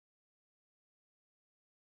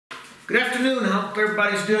Good afternoon. I hope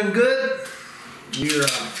everybody's doing good. We're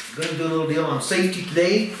going to do a little deal on safety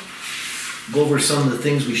today. Go over some of the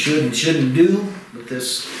things we should and shouldn't do with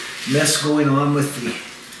this mess going on with the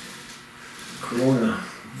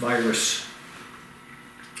coronavirus.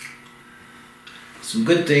 Some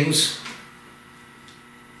good things.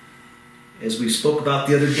 As we spoke about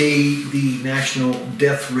the other day, the national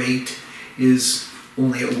death rate is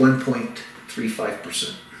only at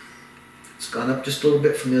 1.35%. It's gone up just a little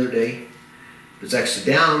bit from the other day. It's actually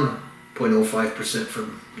down 0.05%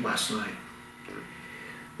 from last night.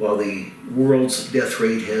 While the world's death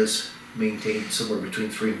rate has maintained somewhere between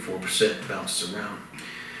 3 and 4%, bounces around.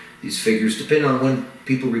 These figures depend on when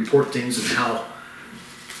people report things and how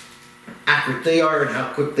accurate they are and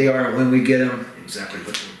how quick they are and when we get them, exactly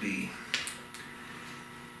what they'll be.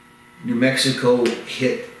 New Mexico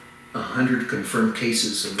hit 100 confirmed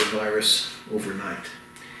cases of the virus overnight.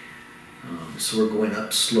 So we're going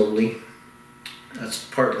up slowly. That's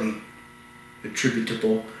partly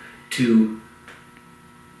attributable to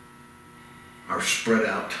our spread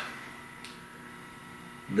out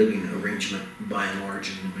living arrangement by and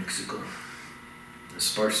large in New Mexico. The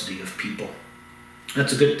sparsity of people.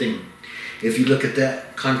 That's a good thing. If you look at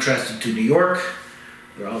that contrasted to New York,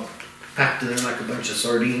 they're all packed in there like a bunch of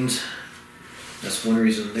sardines. That's one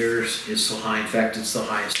reason theirs is so high. In fact, it's the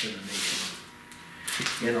highest in the nation.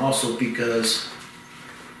 And also because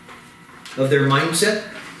of their mindset.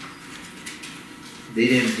 They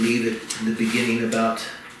didn't believe it in the beginning about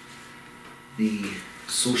the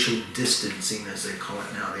social distancing, as they call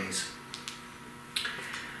it nowadays.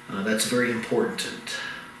 That's very important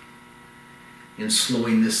in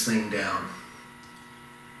slowing this thing down.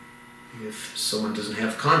 If someone doesn't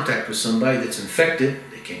have contact with somebody that's infected,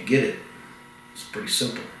 they can't get it. It's pretty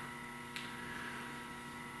simple.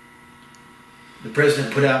 The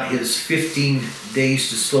president put out his 15 days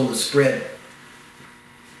to slow the spread.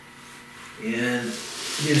 And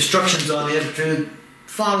the instructions on it to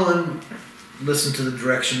follow and listen to the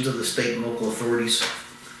directions of the state and local authorities.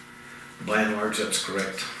 By and large, that's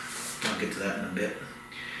correct. I'll get to that in a bit.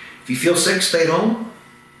 If you feel sick, stay at home.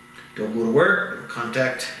 Don't go to work. Don't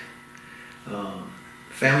contact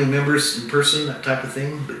family members in person, that type of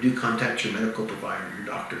thing. But do contact your medical provider, your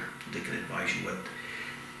doctor. They can advise you what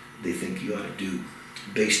they think you ought to do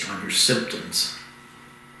based on your symptoms.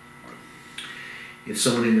 If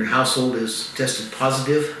someone in your household is tested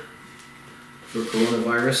positive for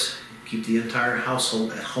coronavirus, keep the entire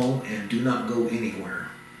household at home and do not go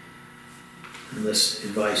anywhere. Unless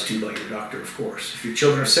advised to by your doctor, of course. If your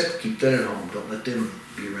children are sick, keep them at home. Don't let them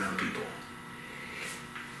be around people.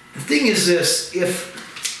 The thing is this, if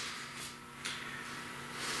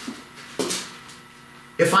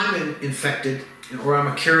I'm infected, or I'm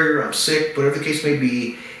a carrier, I'm sick, whatever the case may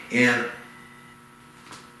be, and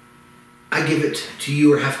I give it to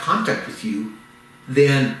you or have contact with you,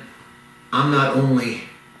 then I'm not only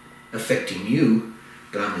affecting you,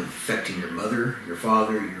 but I'm affecting your mother, your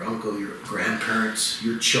father, your uncle, your grandparents,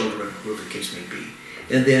 your children, whoever the case may be,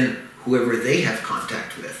 and then whoever they have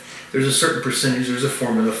contact with. There's a certain percentage, there's a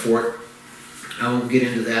formula for it. I won't get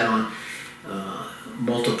into that on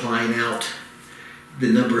multiplying out the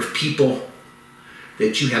number of people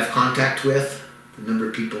that you have contact with, the number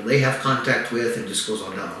of people they have contact with, and just goes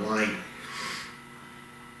on down the line.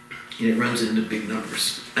 And it runs into big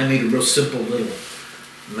numbers. I made a real simple little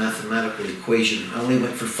mathematical equation. I only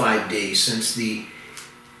went for 5 days since the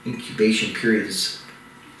incubation period is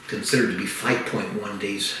considered to be 5.1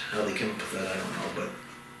 days. How they came up with that, I don't know, but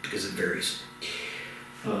because it varies.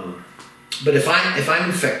 But if I'm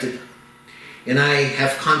infected and I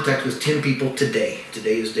have contact with 10 people today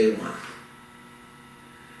is day 1.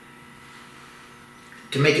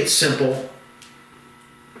 To make it simple,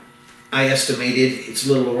 I estimated, it's a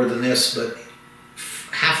little lower than this, but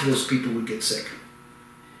half of those people would get sick.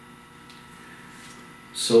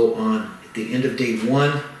 So at the end of day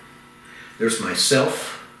 1, there's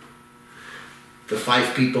myself, the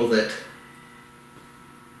 5 people that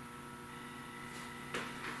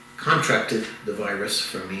contracted the virus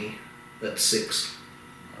from me, that's 6.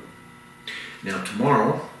 Now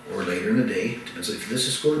tomorrow, or later in the day, depends if this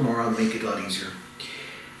is for tomorrow, I'll make it a lot easier.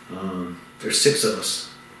 There's 6 of us.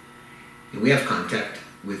 And we have contact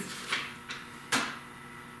with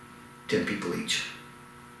 10 people each.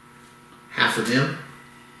 Half of them,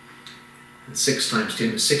 and 6 times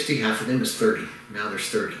 10 is 60, half of them is 30. Now there's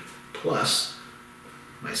 30. Plus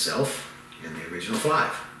myself and the original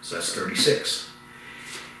 5. So that's 36.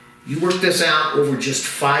 You work this out over just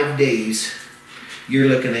 5 days, you're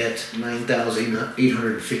looking at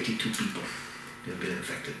 9,852 people that have been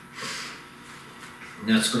infected. And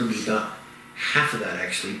that's going to be about half of that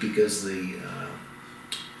actually, because the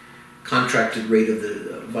contracted rate of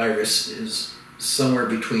the virus is somewhere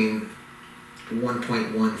between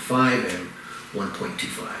 1.15 and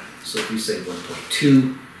 1.25. So if we say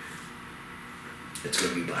 1.2, it's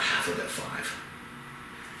going to be about half of that 5.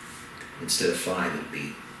 Instead of 5, it'd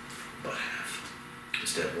be about half,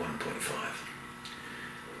 instead of 1.5.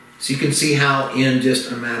 So you can see how in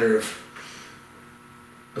just a matter of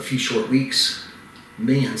a few short weeks,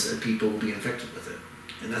 millions of people will be infected with it.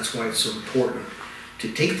 And that's why it's so important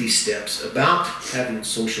to take these steps about having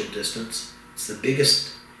social distance. It's the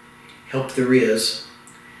biggest help there is.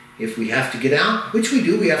 If we have to get out, which we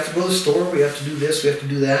do, we have to go to the store, we have to do this, we have to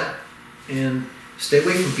do that, and stay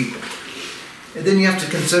away from people. And then you have to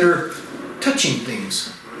consider touching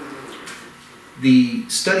things. The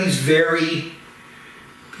studies vary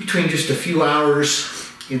between just a few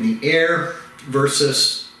hours in the air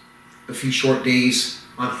versus a few short days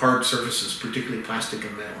on hard surfaces, particularly plastic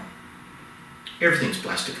and metal. Everything's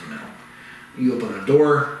plastic and metal. You open a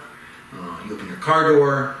door, you open your car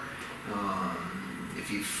door, if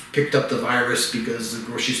you've picked up the virus because the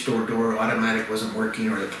grocery store door automatic wasn't working,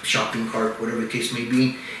 or the shopping cart, whatever the case may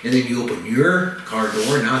be, and then you open your car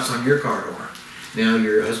door, now it's on your car door. Now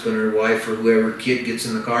your husband or wife or whoever kid gets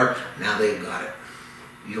in the car, now they've got it.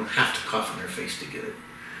 You don't have to cough in their face to get it.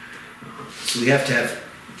 So we have to have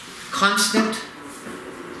constant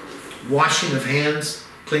washing of hands,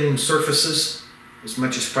 cleaning surfaces as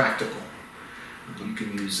much as practical. You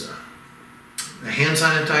can use hand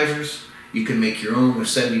sanitizers. You can make your own with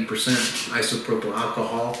 70% isopropyl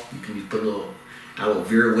alcohol. You can put a little aloe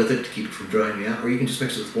vera with it to keep it from drying you out, or you can just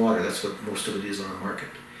mix it with water. That's what most of it is on the market.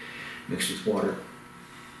 Mixed with water.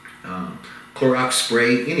 Clorox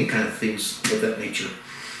spray, any kind of things of that nature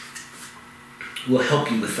will help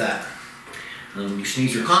you with that. You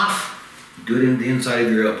sneeze or cough, do it in the inside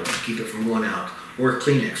of your elbow to keep it from going out, or a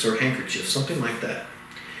Kleenex or a handkerchief, something like that.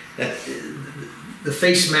 The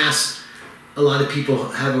face mask, a lot of people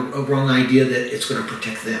have a wrong idea that it's going to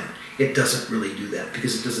protect them. It doesn't really do that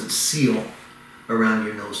because it doesn't seal around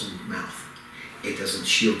your nose and mouth. It doesn't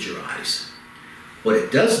shield your eyes. What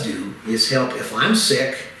it does do is help if I'm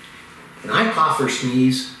sick and I cough or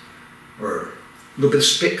sneeze, or a little bit of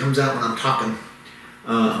spit comes out when I'm talking,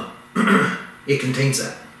 it contains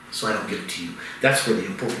that, so I don't give it to you. That's where the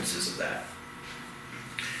importance is of that.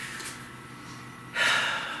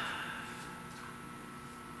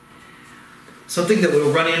 Something that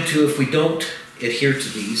we'll run into if we don't adhere to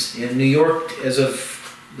these, in New York, as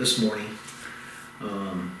of this morning,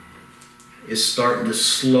 is starting to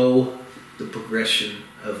slow the progression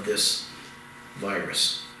of this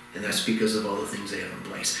virus. And that's because of all the things they have in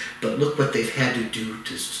place. But look what they've had to do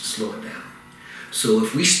to slow it down. So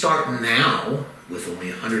if we start now with only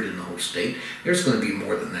 100 in the whole state, there's going to be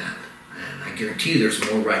more than that. And I guarantee you there's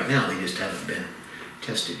more right now. They just haven't been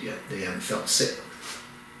tested yet. They haven't felt sick.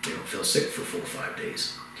 They don't feel sick for 4 or 5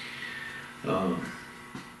 days. But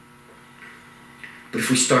if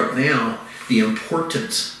we start now, the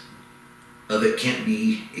importance of it can't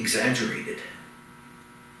be exaggerated.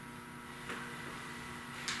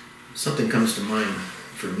 Something comes to mind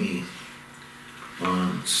for me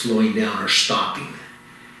on slowing down or stopping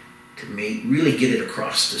to really get it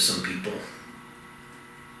across to some people.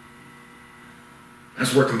 I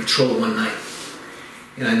was working patrol one night,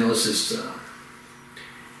 and I noticed this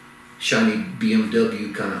shiny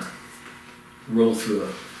BMW kind of roll through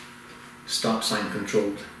a stop sign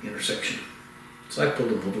controlled intersection. So I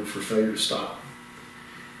pulled him over for failure to stop.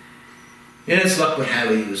 And as luck would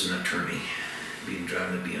have it, he was an attorney, being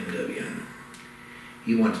driving a BMW, and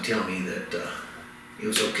he wanted to tell me that it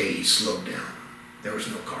was okay, he slowed down. There was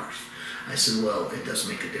no cars. I said, well, it does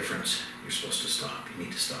make a difference. You're supposed to stop. You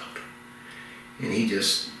need to stop. And he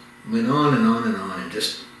just went on and on and on and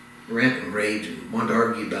just rant and raved and wanted to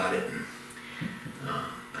argue about it. And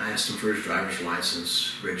I asked him for his driver's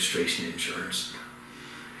license, registration, insurance.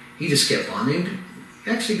 He just kept on. He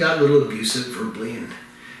actually got a little abusive verbally, and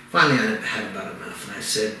finally I had about enough. And I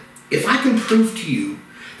said, if I can prove to you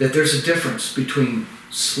that there's a difference between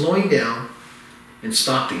slowing down and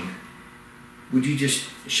stopping, would you just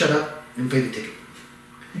shut up and pay the ticket?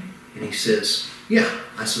 And he says, yeah.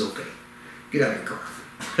 I said, okay, get out of your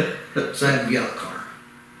car. So I had him get out of the car.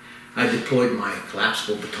 I deployed my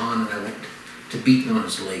collapsible baton and I went to beating on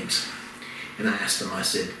his legs. And I asked him, I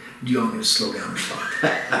said, do you want me to slow down or stop?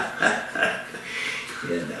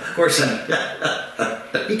 And of course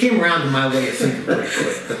he came around to my way of thinking pretty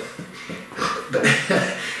quick. But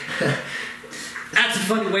that's a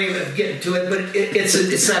funny way of getting to it, but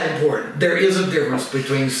it's that important. There is a difference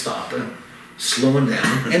between stopping, slowing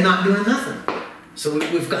down, and not doing nothing. So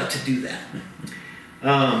we've got to do that.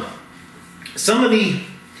 Some of the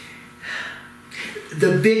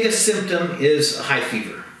biggest symptom is a high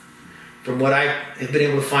fever. From what I have been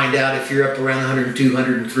able to find out, if you're up around 102,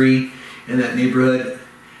 103 in that neighborhood,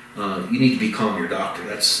 you need to be calling your doctor.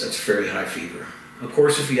 That's fairly high fever. Of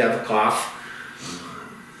course, if you have a cough,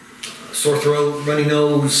 sore throat, runny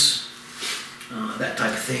nose, that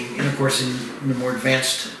type of thing, and of course in the more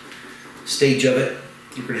advanced stage of it,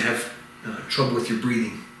 you're going to have trouble with your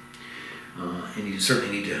breathing, and you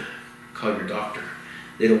certainly need to call your doctor.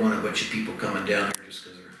 They don't want a bunch of people coming down here just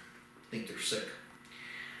because they think they're sick.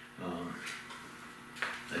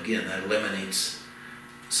 Again, that eliminates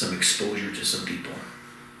some exposure to some people.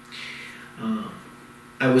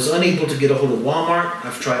 I was unable to get a hold of Walmart.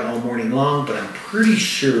 I've tried all morning long, but I'm pretty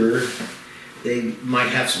sure they might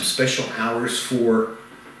have some special hours for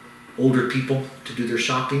older people to do their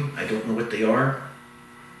shopping. I don't know what they are.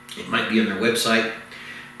 It might be on their website,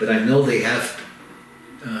 but I know they have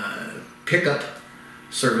pickup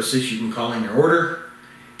services. You can call in your order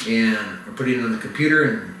or put it in on the computer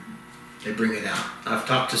and they bring it out. I've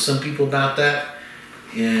talked to some people about that,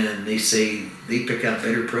 and they say they pick out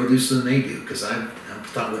better produce than they do, because I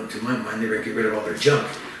thought went through my mind they're going to get rid of all their junk.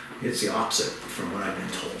 It's the opposite from what I've been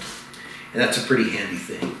told. And that's a pretty handy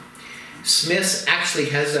thing. Smith's actually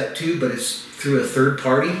has that too, but it's through a third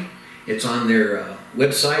party. It's on their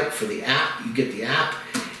website for the app. You get the app,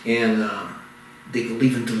 and they will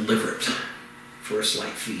even deliver it for a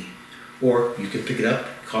slight fee. Or you can pick it up,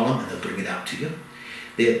 call them, and they'll bring it out to you.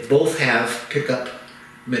 They both have pickup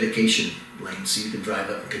medication lanes, so you can drive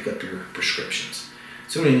up and pick up your prescriptions.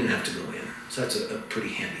 So you don't even have to go in. So that's a pretty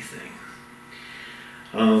handy thing.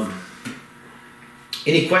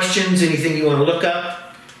 Any questions, anything you want to look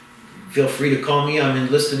up, feel free to call me. I'm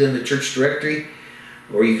enlisted in the church directory,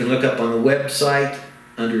 or you can look up on the website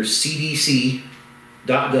under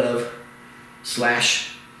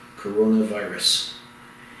cdc.gov/coronavirus.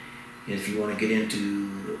 And if you want to get into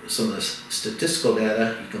some of the statistical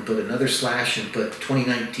data, you can put another slash and put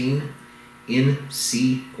 2019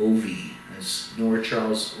 NCOV. That's North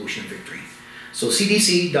Charles Ocean Victory. So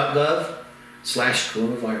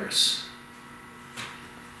cdc.gov/coronavirus.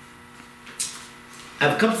 I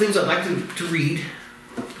have a couple things I'd like to read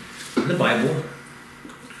in the Bible.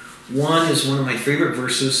 One is one of my favorite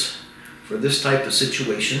verses for this type of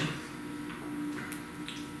situation.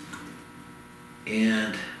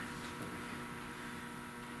 And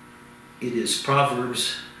it is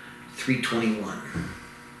Proverbs 3:21.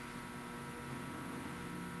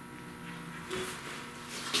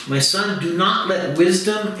 My son, do not let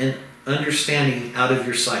wisdom and understanding out of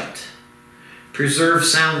your sight. Preserve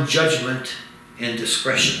sound judgment and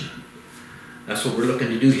discretion. That's what we're looking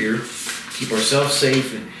to do here. Keep ourselves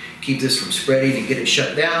safe and keep this from spreading and get it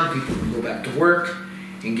shut down. People can go back to work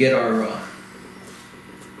and get our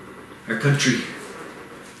country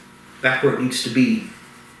back where it needs to be.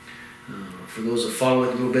 For those that follow it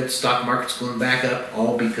a little bit, the stock market's going back up,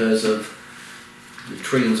 all because of the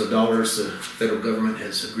trillions of dollars the federal government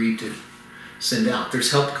has agreed to send out.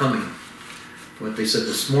 There's help coming. From what they said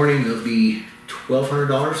this morning, there'll be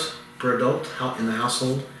 $1,200 per adult in the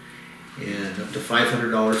household and up to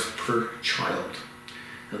 $500 per child.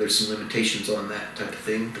 Now there's some limitations on that type of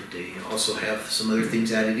thing, but they also have some other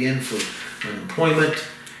things added in for unemployment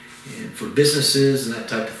and for businesses and that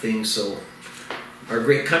type of thing. So our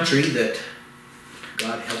great country that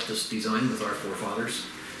God helped us design with our forefathers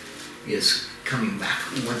is coming back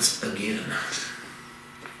once again.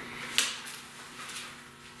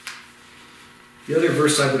 The other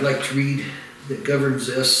verse I would like to read that governs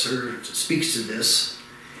this, or speaks to this,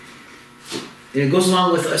 and it goes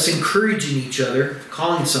along with us encouraging each other,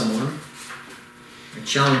 calling someone. I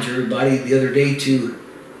challenged everybody the other day to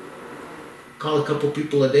call a couple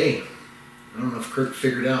people a day. I don't know if Kirk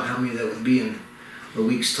figured out how many that would be in a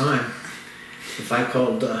week's time. If I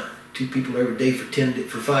called 2 people every day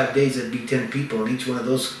for 5 days, that'd be 10 people, and each one of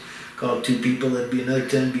those called 2 people, that'd be another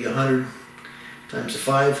 10, be 100 times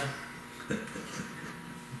 5.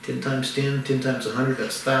 10 times 10, 10 times 100,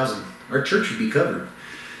 that's 1,000. Our church would be covered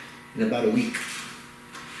in about a week.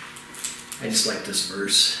 I just like this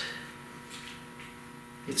verse.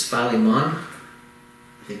 It's Philemon, I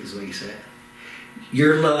think is what you said.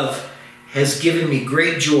 Your love has given me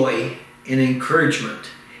great joy and encouragement,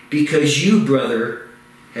 because you, brother,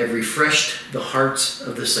 have refreshed the hearts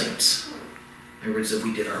of the saints. In other words, that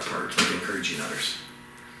we did our part of encouraging others.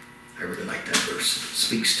 I really like that verse. It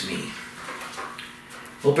speaks to me.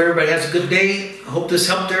 Hope everybody has a good day. I hope this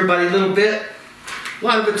helped everybody a little bit. A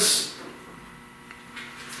lot of it's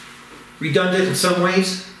redundant in some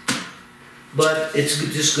ways, but it's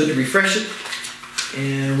just good to refresh it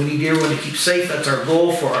And we need everyone to keep safe. That's our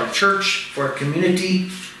goal for our church, for our community.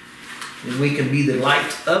 And we can be the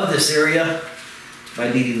light of this area by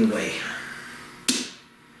leading the way.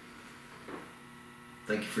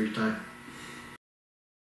 Thank you for your time.